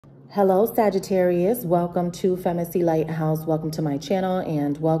Hello, Sagittarius. Welcome to Femacy LightHouse. Welcome to my channel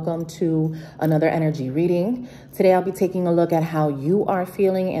and welcome to another energy reading. Today, I'll be taking a look at how you are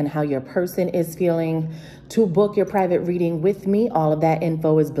feeling and how your person is feeling. To book your private reading with me, all of that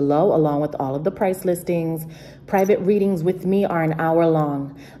info is below, along with all of the price listings. Private readings with me are an hour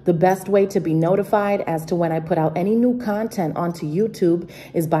long. The best way to be notified as to when I put out any new content onto YouTube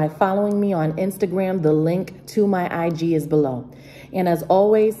is by following me on Instagram. The link to my IG is below. And as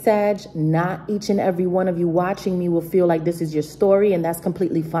always, Sag, not each and every one of you watching me will feel like this is your story, and that's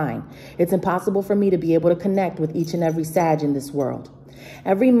completely fine. It's impossible for me to be able to connect with each and every Sag in this world.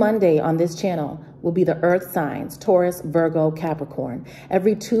 Every Monday on this channel will be the earth signs, Taurus, Virgo, Capricorn.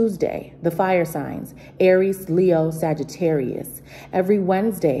 Every Tuesday, the fire signs, Aries, Leo, Sagittarius. Every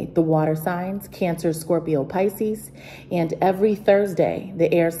Wednesday, the water signs, Cancer, Scorpio, Pisces. And every Thursday,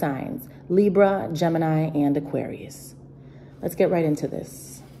 the air signs, Libra, Gemini, and Aquarius. Let's get right into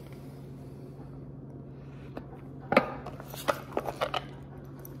this.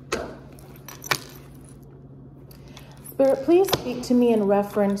 Spirit, please speak to me in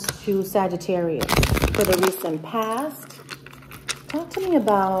reference to Sagittarius for the recent past. Talk to me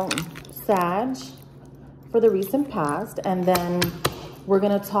about Sag for the recent past, and then we're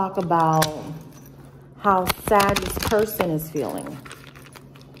going to talk about how Sag's person is feeling.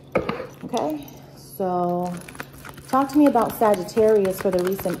 Okay, so talk to me about Sagittarius for the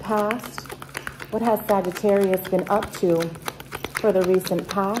recent past. What has Sagittarius been up to for the recent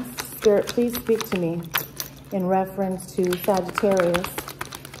past? Spirit, please speak to me in reference to Sagittarius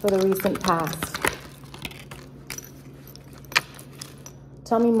for the recent past.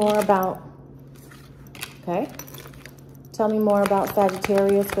 Tell me more about, okay? Tell me more about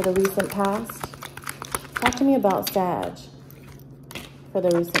Sagittarius for the recent past. Talk to me about Sag for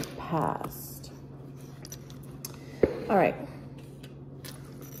the recent past. All right.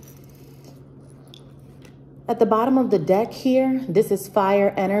 At the bottom of the deck here, this is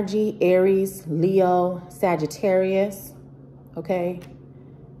fire energy, Aries, Leo, Sagittarius, okay?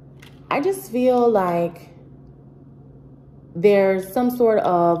 I just feel like there's some sort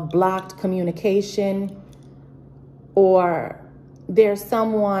of blocked communication, or there's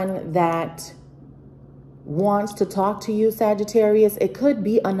someone that wants to talk to you, Sagittarius. It could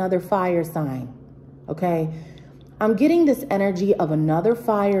be another fire sign, okay? I'm getting this energy of another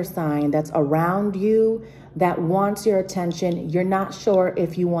fire sign that's around you that wants your attention. You're not sure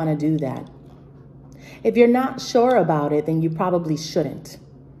if you want to do that. If you're not sure about it, then you probably shouldn't.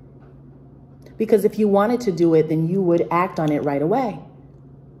 Because if you wanted to do it, then you would act on it right away.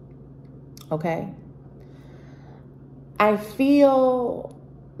 Okay? I feel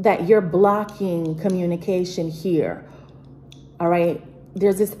that you're blocking communication here. All right?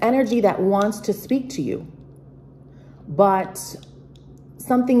 There's this energy that wants to speak to you, but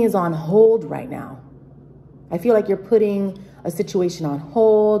something is on hold right now. I feel like you're putting a situation on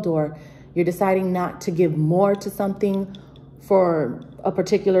hold, or you're deciding not to give more to something for a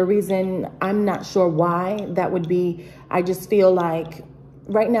particular reason. I'm not sure why that would be. I just feel like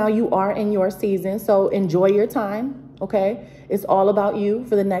right now you are in your season, so enjoy your time, okay? It's all about you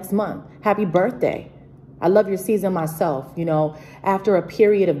for the next month. Happy birthday. I love your season myself. You know, after a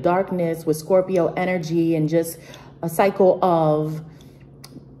period of darkness with Scorpio energy and just a cycle of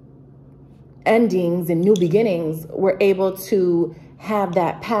endings and new beginnings, we're able to have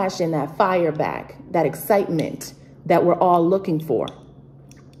that passion, that fire back, that excitement that we're all looking for.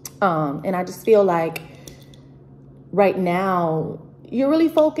 And I just feel like right now you're really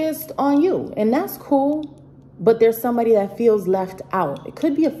focused on you, and that's cool, but there's somebody that feels left out. It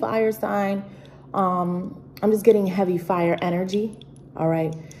could be a fire sign. I'm just getting heavy fire energy. All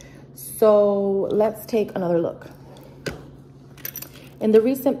right. So let's take another look. In the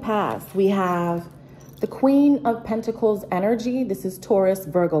recent past, we have the Queen of Pentacles energy. This is Taurus,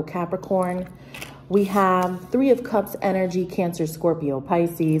 Virgo, Capricorn. We have Three of Cups energy, Cancer, Scorpio,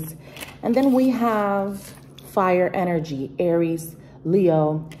 Pisces. And then we have fire energy, Aries,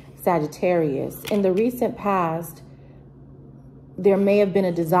 Leo, Sagittarius. In the recent past, there may have been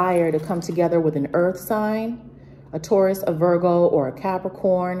a desire to come together with an earth sign, a Taurus, a Virgo, or a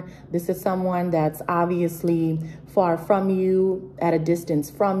Capricorn. This is someone that's obviously far from you, at a distance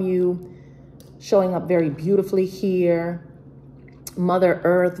from you, showing up very beautifully here. Mother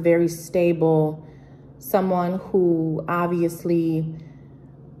Earth, very stable. Someone who obviously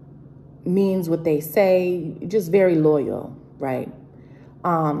means what they say, just very loyal, right?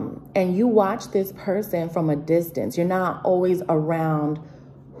 And you watch this person from a distance. You're not always around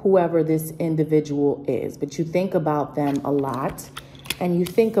whoever this individual is, but you think about them a lot, and you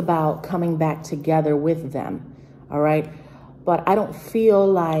think about coming back together with them. All right. but I don't feel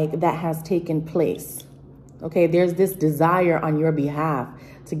like that has taken place. Okay, there's this desire on your behalf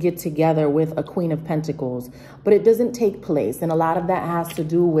to get together with a Queen of Pentacles, but it doesn't take place. And a lot of that has to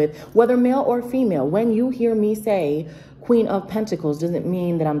do with whether male or female. When you hear me say Queen of Pentacles, doesn't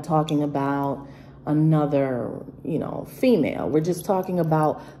mean that I'm talking about another, female. We're just talking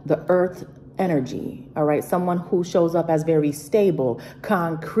about the earth energy, all right? Someone who shows up as very stable,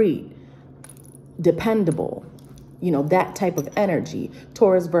 concrete, dependable, that type of energy.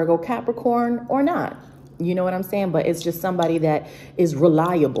 Taurus, Virgo, Capricorn, or not. You know what I'm saying? But it's just somebody that is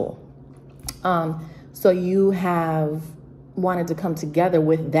reliable. So you have wanted to come together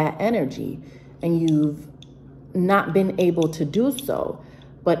with that energy, and you've not been able to do so.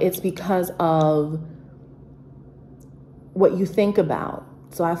 But it's because of what you think about.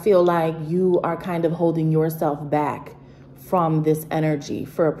 So I feel like you are kind of holding yourself back from this energy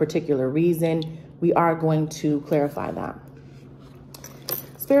for a particular reason. We are going to clarify that.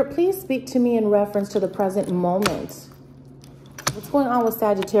 Spirit, please speak to me in reference to the present moment. What's going on with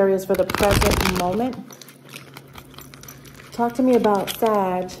Sagittarius for the present moment? Talk to me about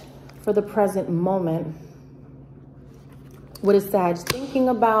Sag for the present moment. What is Sag thinking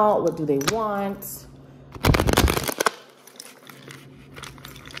about? What do they want?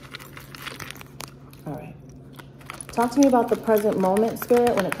 All right. Talk to me about the present moment,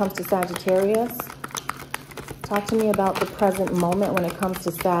 Spirit, when it comes to Sagittarius. Talk to me about the present moment when it comes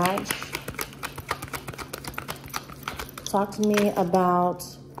to Sag. Talk to me about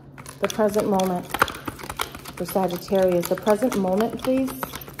the present moment for Sagittarius. The present moment, please.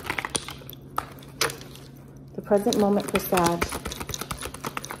 The present moment for Sag.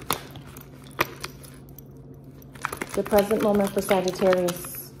 The present moment for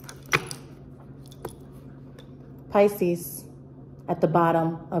Sagittarius. Pisces at the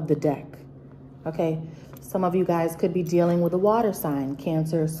bottom of the deck. Okay. Some of you guys could be dealing with a water sign,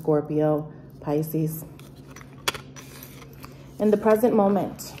 Cancer, Scorpio, Pisces. In the present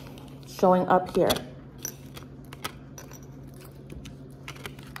moment, showing up here,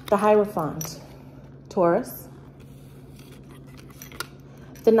 the Hierophant, Taurus,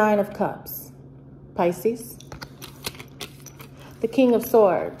 the Nine of Cups, Pisces, the King of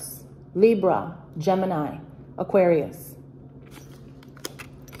Swords, Libra, Gemini, Aquarius.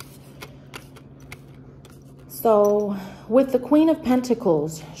 So with the Queen of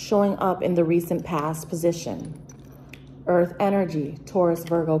Pentacles showing up in the recent past position, Earth energy, Taurus,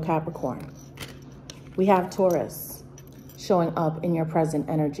 Virgo, Capricorn. We have Taurus showing up in your present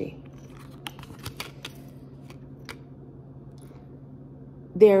energy.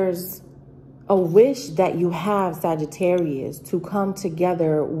 There's a wish that you have, Sagittarius, to come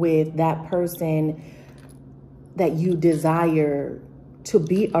together with that person that you desire to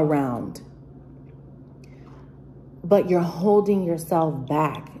be around. But you're holding yourself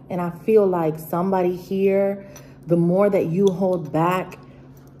back. And I feel like somebody here, the more that you hold back,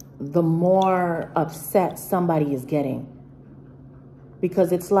 the more upset somebody is getting.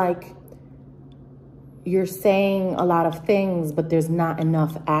 Because it's like you're saying a lot of things, but there's not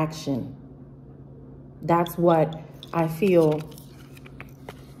enough action. That's what I feel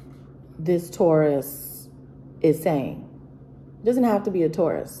this Taurus is saying. It doesn't have to be a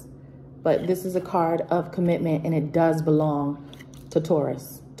Taurus. But this is a card of commitment, and it does belong to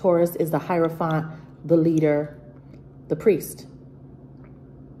Taurus. Taurus is the Hierophant, the leader, the priest.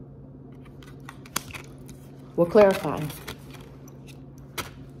 We'll clarify.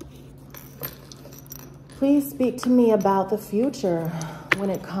 Please speak to me about the future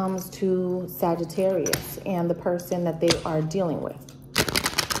when it comes to Sagittarius and the person that they are dealing with.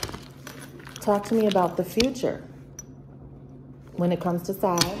 Talk to me about the future when it comes to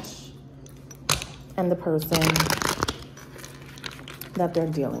Sag and the person that they're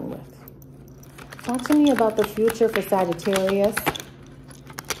dealing with. Talk to me about the future for Sagittarius.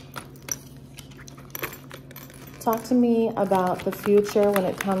 Talk to me about the future when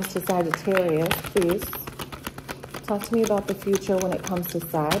it comes to Sagittarius, please. Talk to me about the future when it comes to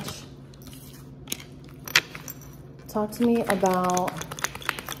Sag. Talk to me about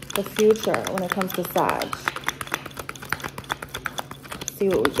the future when it comes to Sag. See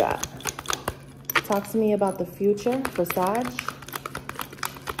what we got. Talk to me about the future for Sag.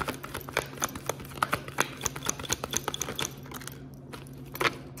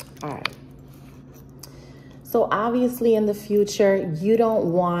 All right. So obviously in the future, you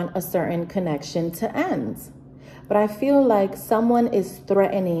don't want a certain connection to end. But I feel like someone is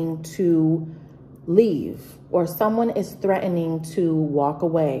threatening to leave, or someone is threatening to walk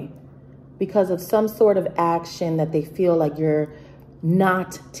away because of some sort of action that they feel like you're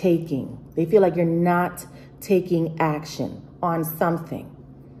not taking. They feel like you're not taking action on something.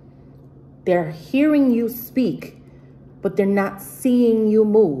 They're hearing you speak, but they're not seeing you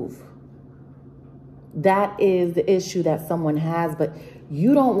move. That is the issue that someone has, but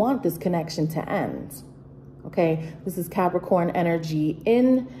you don't want this connection to end. Okay, this is Capricorn energy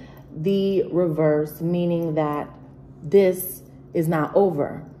in the reverse, meaning that this is not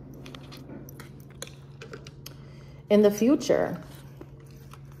over. In the future,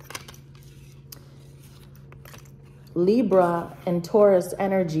 Libra and Taurus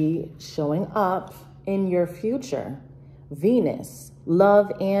energy showing up in your future. Venus,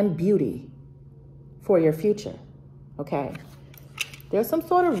 love and beauty for your future. Okay. There's some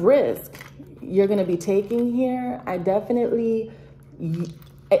sort of risk you're going to be taking here.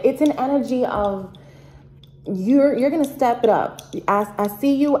 It's an energy of you're going to step it up. I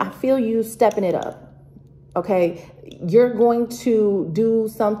see you. I feel you stepping it up. Okay. You're going to do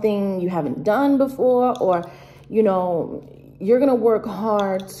something you haven't done before, or, you know, you're going to work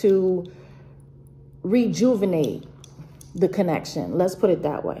hard to rejuvenate the connection. Let's put it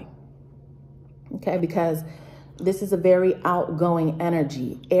that way. Okay. Because this is a very outgoing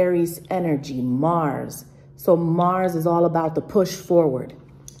energy, Aries energy, Mars. So Mars is all about the push forward.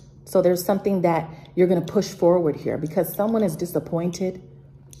 So there's something that you're going to push forward here because someone is disappointed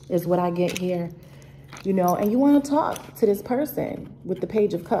is what I get here, you know, and you want to talk to this person with the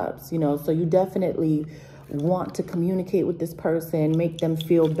Page of Cups, you know, so you definitely want to communicate with this person, make them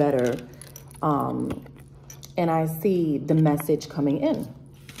feel better. And I see the message coming in,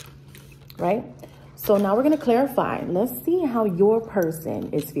 right? So now we're going to clarify. Let's see how your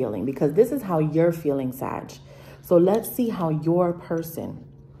person is feeling, because this is how you're feeling, Sag. So let's see how your person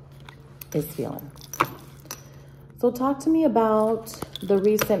is feeling. So talk to me about the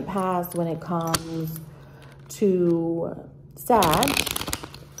recent past when it comes to Sag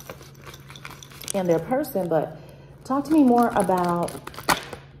and their person, but talk to me more about,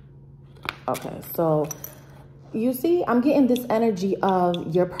 okay, so you see, I'm getting this energy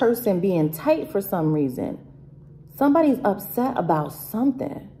of your person being tight for some reason. Somebody's upset about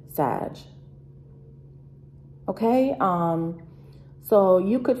something, Sag. Okay? So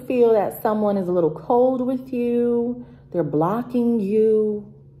you could feel that someone is a little cold with you. They're blocking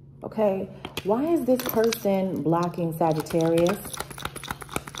you. Okay? Why is this person blocking Sagittarius?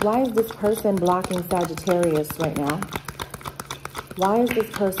 Why is this person blocking Sagittarius right now? Why is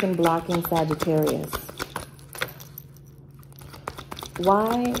this person blocking Sagittarius?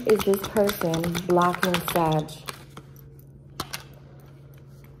 Why is this person blocking Sag?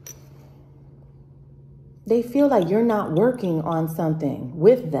 They feel like you're not working on something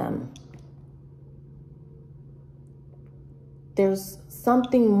with them. There's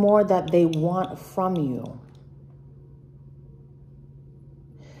something more that they want from you.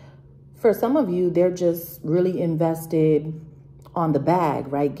 For some of you, they're just really invested on the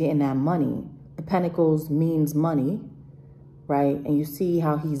bag, right? Getting that money. The Pentacles means money. Right? And you see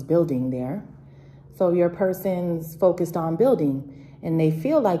how he's building there. So your person's focused on building, and they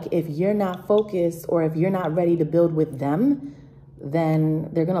feel like if you're not focused or if you're not ready to build with them, then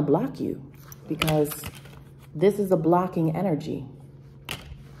they're going to block you, because this is a blocking energy.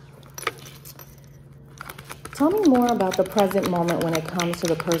 Tell me more about the present moment when it comes to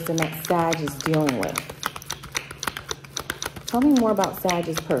the person that Sag is dealing with. Tell me more about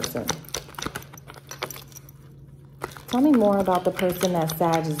Sag's person. Tell me more about the person that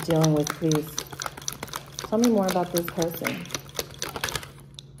Sag is dealing with, please. Tell me more about this person.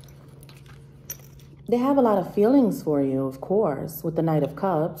 They have a lot of feelings for you, of course, with the Knight of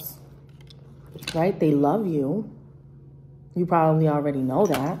Cups, right? They love you. You probably already know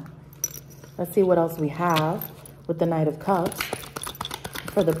that. Let's see what else we have with the Knight of Cups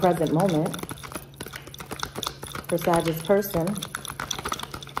for the present moment for Sag's person.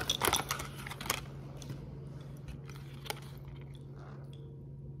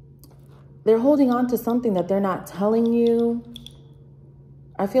 They're holding on to something that they're not telling you.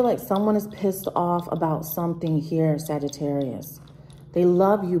 I feel like someone is pissed off about something here, Sagittarius. They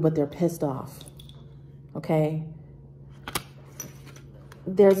love you, but they're pissed off. Okay?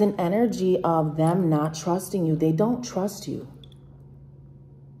 There's an energy of them not trusting you. They don't trust you.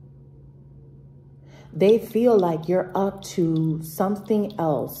 They feel like you're up to something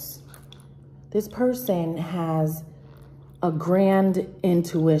else. This person has a grand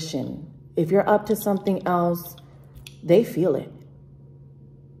intuition. If you're up to something else, they feel it.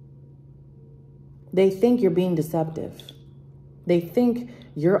 They think you're being deceptive. They think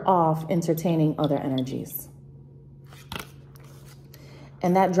you're off entertaining other energies.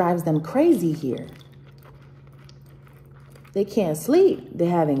 And that drives them crazy here. They can't sleep. They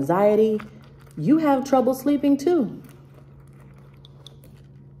have anxiety. You have trouble sleeping too.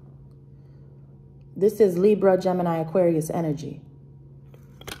 This is Libra, Gemini, Aquarius energy.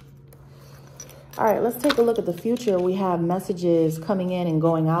 All right, let's take a look at the future. We have messages coming in and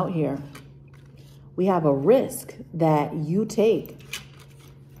going out here. We have a risk that you take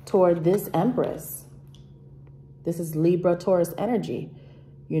toward this Empress. This is Libra, Taurus energy,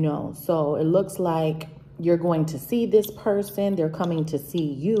 you know. So it looks like you're going to see this person. They're coming to see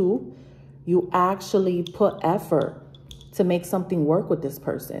you. You actually put effort to make something work with this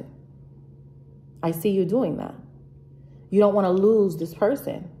person. I see you doing that. You don't want to lose this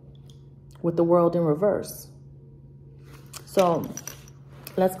person with the World in reverse. So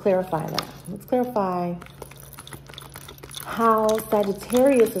let's clarify that. Let's clarify how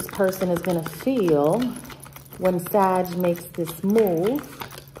Sagittarius' person is going to feel when Sag makes this move.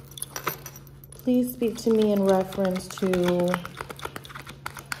 Please speak to me in reference to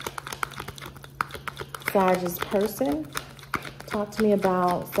Sag's person. Talk to me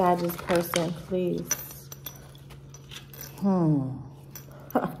about Sag's person, please.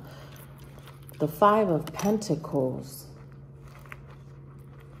 The Five of Pentacles.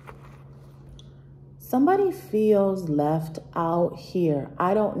 Somebody feels left out here.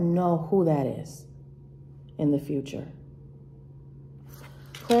 I don't know who that is in the future.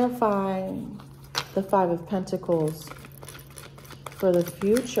 Clarify the Five of Pentacles for the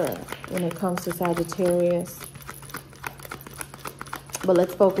future when it comes to Sagittarius. But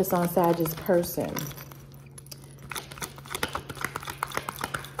let's focus on Sag's person.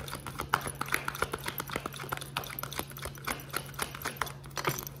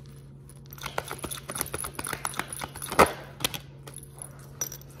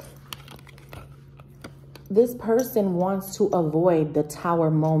 This person wants to avoid the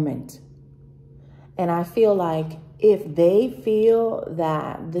Tower moment. And I feel like if they feel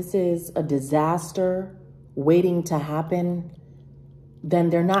that this is a disaster waiting to happen,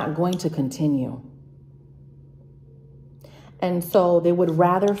 then they're not going to continue. And so they would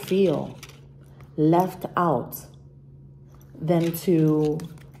rather feel left out than to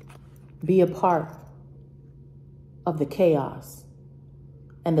be a part of the chaos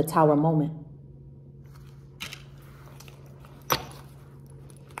and the Tower moment.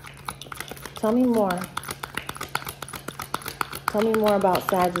 Tell me more. Tell me more about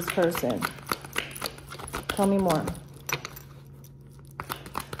Sag's person. Tell me more.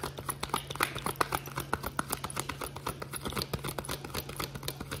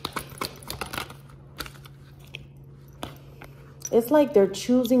 It's like they're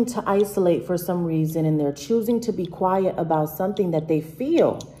choosing to isolate for some reason, and they're choosing to be quiet about something that they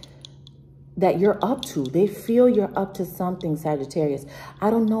feel that you're up to. They feel you're up to something, Sagittarius. I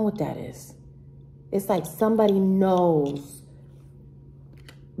don't know what that is. It's like somebody knows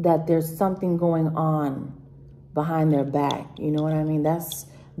that there's something going on behind their back. You know what I mean? That's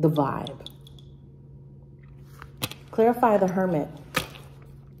the vibe. Clarify the Hermit.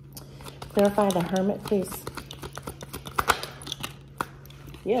 Clarify the Hermit, please.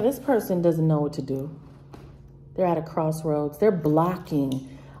 Yeah, this person doesn't know what to do. They're at a crossroads. They're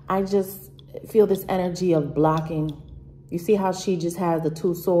blocking. I just feel this energy of blocking. You see how she just has the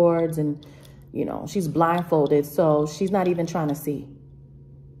two swords and, you know, she's blindfolded, so she's not even trying to see.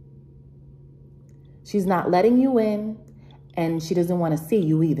 She's not letting you in, and she doesn't want to see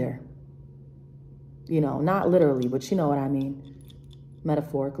you either. You know, not literally, but you know what I mean.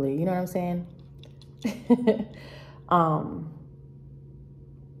 Metaphorically, you know what I'm saying?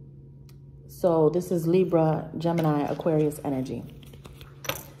 So this is Libra, Gemini, Aquarius energy.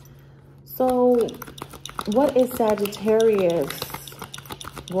 So what is Sagittarius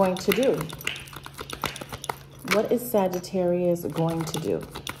going to do? What is Sagittarius going to do?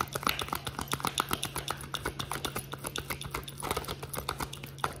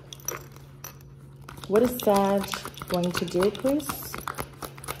 What is Sag going to do, please?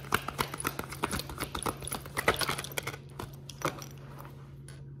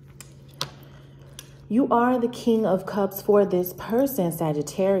 You are the King of Cups for this person,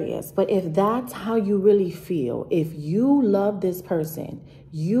 Sagittarius. But if that's how you really feel, if you love this person,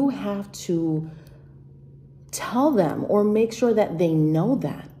 you have to tell them or make sure that they know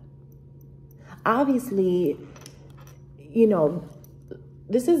that. Obviously, you know,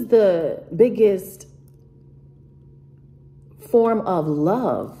 this is the biggest form of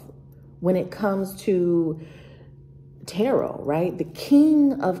love when it comes to tarot, right? The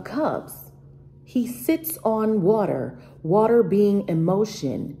King of Cups. He sits on water, water being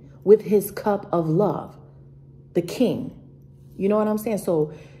emotion, with his cup of love. The king. You know what I'm saying?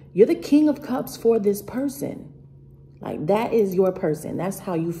 So you're the King of Cups for this person. Like, that is your person. That's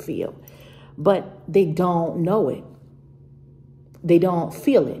how you feel. But they don't know it. They don't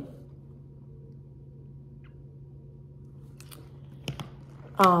feel it.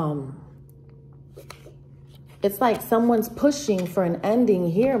 It's like someone's pushing for an ending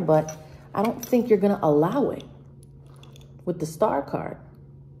here, but I don't think you're going to allow it with the Star card.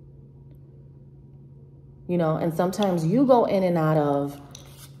 You know, and sometimes you go in and out of,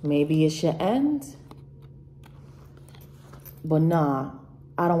 maybe it should end, but nah,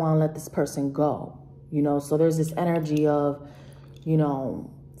 I don't want to let this person go. You know, so there's this energy of, you know,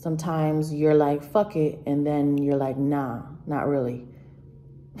 sometimes you're like, fuck it. And then you're like, nah, not really.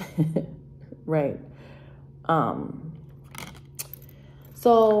 Right.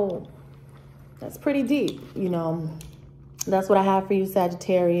 So that's pretty deep, you know. That's what I have for you,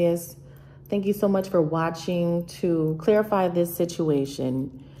 Sagittarius. Thank you so much for watching. To clarify this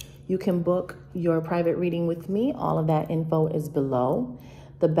situation, you can book your private reading with me. All of that info is below.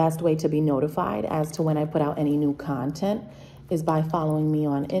 The best way to be notified as to when I put out any new content is by following me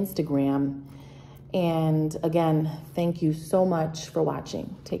on Instagram. And again, thank you so much for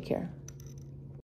watching. Take care.